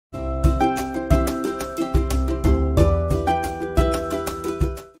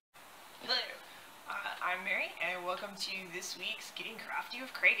welcome to this week's Getting Crafty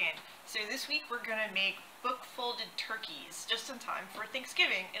with Kragen. So this week we're going to make book folded turkeys just in time for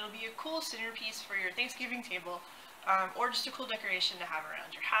Thanksgiving. It'll be a cool centerpiece for your Thanksgiving table, or just a cool decoration to have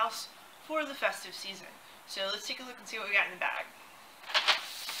around your house for the festive season. So let's take a look and see what we got in the bag.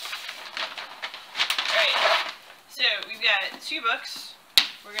 Alright, so we've got 2 books.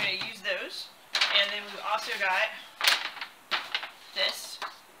 We're going to use those. And then we've also got this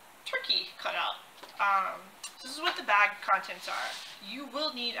turkey cut out. So this is what the bag contents are. You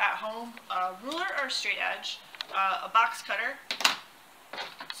will need at home a ruler or a straight edge, a box cutter,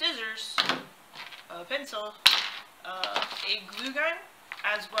 scissors, a pencil, a glue gun,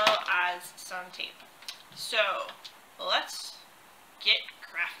 as well as some tape. So let's get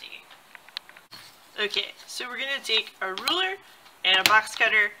crafty. Okay, so we're going to take a ruler and a box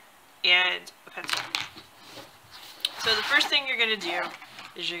cutter and a pencil. So the first thing you're going to do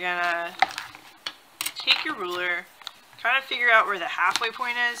is you're going to take your ruler, kind of figure out where the halfway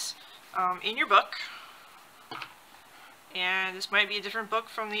point is in your book. And this might be a different book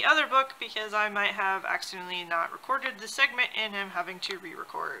from the other book because I might have accidentally not recorded the segment and am having to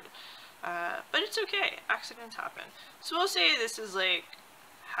re-record. But it's okay, accidents happen. So we'll say this is like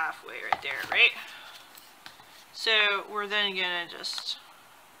halfway right there, right? So we're then gonna just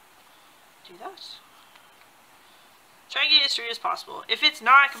do that. Try and get it as straight as possible. If it's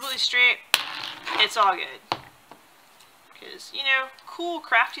not completely straight, it's all good. Because, you know, cool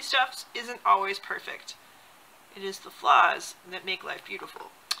crafty stuff isn't always perfect. It is the flaws that make life beautiful.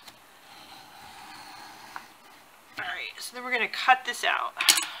 Alright, so then we're going to cut this out.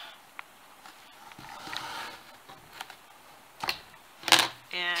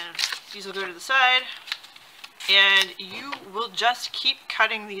 And these will go to the side. And you will just keep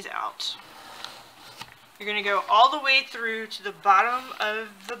cutting these out. You're going to go all the way through to the bottom of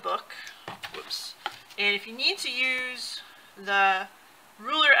the book. Whoops. And if you need to use the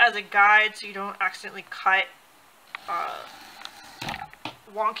ruler as a guide so you don't accidentally cut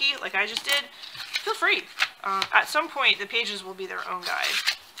wonky like I just did, feel free. At some point the pages will be their own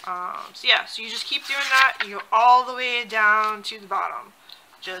guide. So yeah, so you just keep doing that. You go all the way down to the bottom.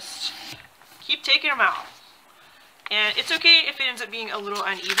 Just keep taking them out. And it's okay if it ends up being a little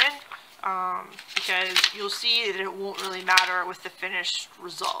uneven. Because you'll see that it won't really matter with the finished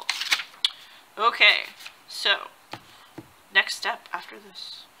result. Okay, so next step after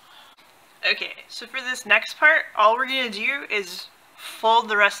this. Okay, so for this next part, all we're going to do is fold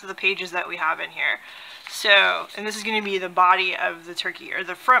the rest of the pages that we have in here. So, and this is going to be the body of the turkey, or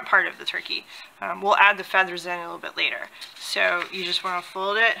the front part of the turkey. We'll add the feathers in a little bit later. So you just want to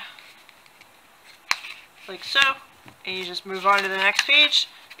fold it like so, and you just move on to the next page.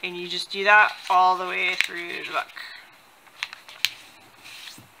 And you just do that all the way through the book.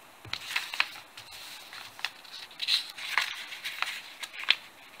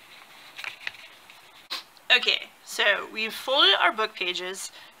 Okay, so we've folded our book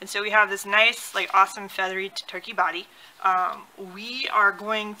pages, and so we have this nice, like, awesome feathery turkey body. We are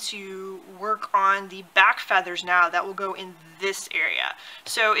going to work on the back feathers now that will go in this area.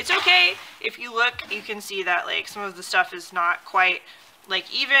 So it's okay if you look, you can see that, like, some of the stuff is not quite like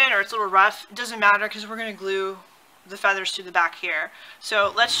even, or it's a little rough. It doesn't matter because we're going to glue the feathers to the back here.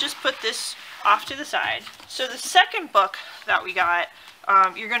 So let's just put this off to the side. So the second book that we got,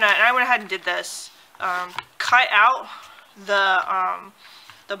 you're gonna, and I went ahead and did this, cut out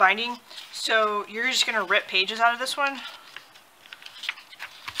the binding. So you're just gonna rip pages out of this one,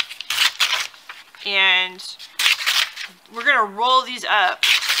 and we're gonna roll these up,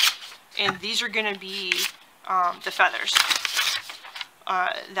 and these are gonna be the feathers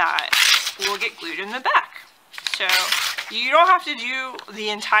that will get glued in the back. So you don't have to do the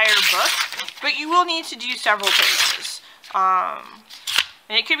entire book, but you will need to do several pages.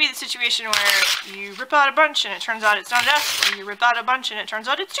 And it could be the situation where you rip out a bunch and it turns out it's not enough, or you rip out a bunch and it turns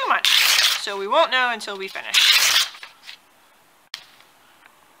out it's too much. So we won't know until we finish.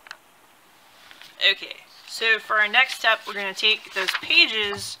 Okay, so for our next step, we're going to take those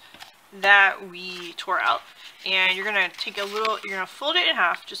pages that we tore out, and you're going to take a little, you're going to fold it in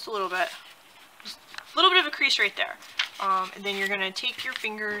half, just a little bit. Just a little bit of a crease right there. And then you're going to take your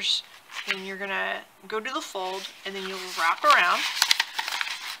fingers and you're going to go to the fold, and then you'll wrap around.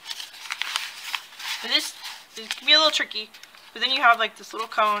 And this can be a little tricky, but then you have like this little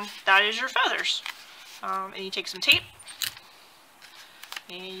cone, that is your feathers. And you take some tape,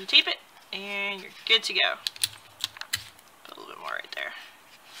 and you tape it, and you're good to go. Put a little bit more right there.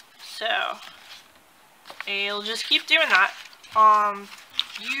 So, and you'll just keep doing that.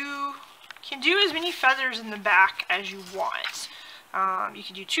 You can do as many feathers in the back as you want. You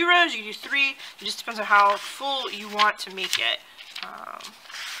can do 2 rows, you can do 3. It just depends on how full you want to make it.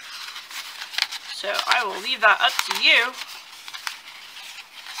 So I will leave that up to you.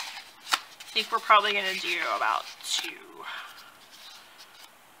 I think we're probably going to do about 2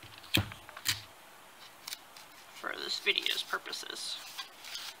 for this video's purposes.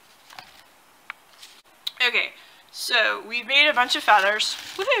 Okay, so we've made a bunch of feathers.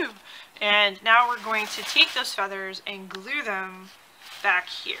 Woohoo! And now we're going to take those feathers and glue them back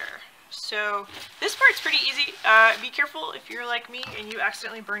here. So this part's pretty easy. Be careful if you're like me and you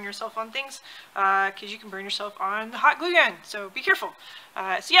accidentally burn yourself on things, because you can burn yourself on the hot glue gun. So be careful.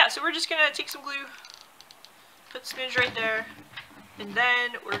 So yeah, so we're just going to take some glue, put smidge right there, and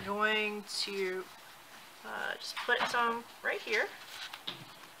then we're going to just put some right here.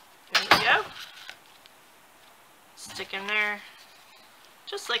 There we go. Stick in there,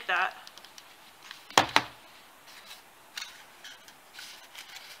 just like that.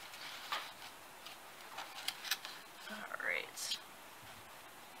 Alright.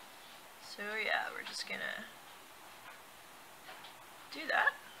 So yeah, we're just gonna do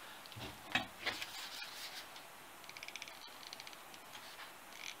that.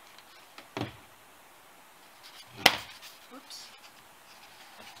 Oops.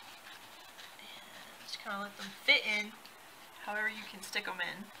 And just kind of let them fit in however you can stick them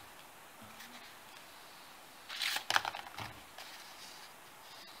in.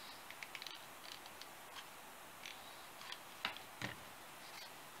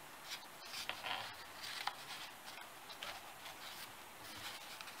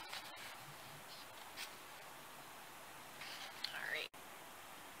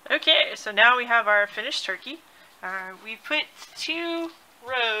 Okay, so now we have our finished turkey. We put 2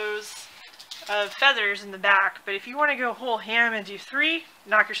 rows of feathers in the back, but if you want to go whole ham and do 3,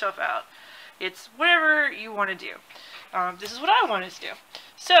 knock yourself out. It's whatever you want to do. This is what I wanted to do.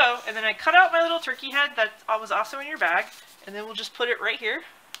 So, and then I cut out my little turkey head that was also in your bag, and then we'll just put it right here.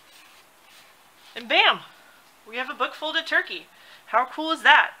 And bam! We have a book folded turkey. How cool is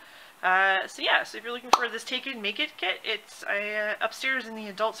that? So yeah, so if you're looking for this Take It, Make It kit, it's upstairs in the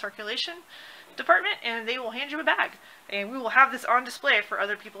adult circulation department, and they will hand you a bag. And we will have this on display for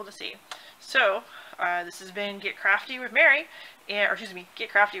other people to see. So, this has been Get Crafty with Mary, or excuse me,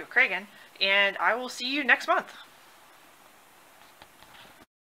 Get Crafty with Cragen, and I will see you next month.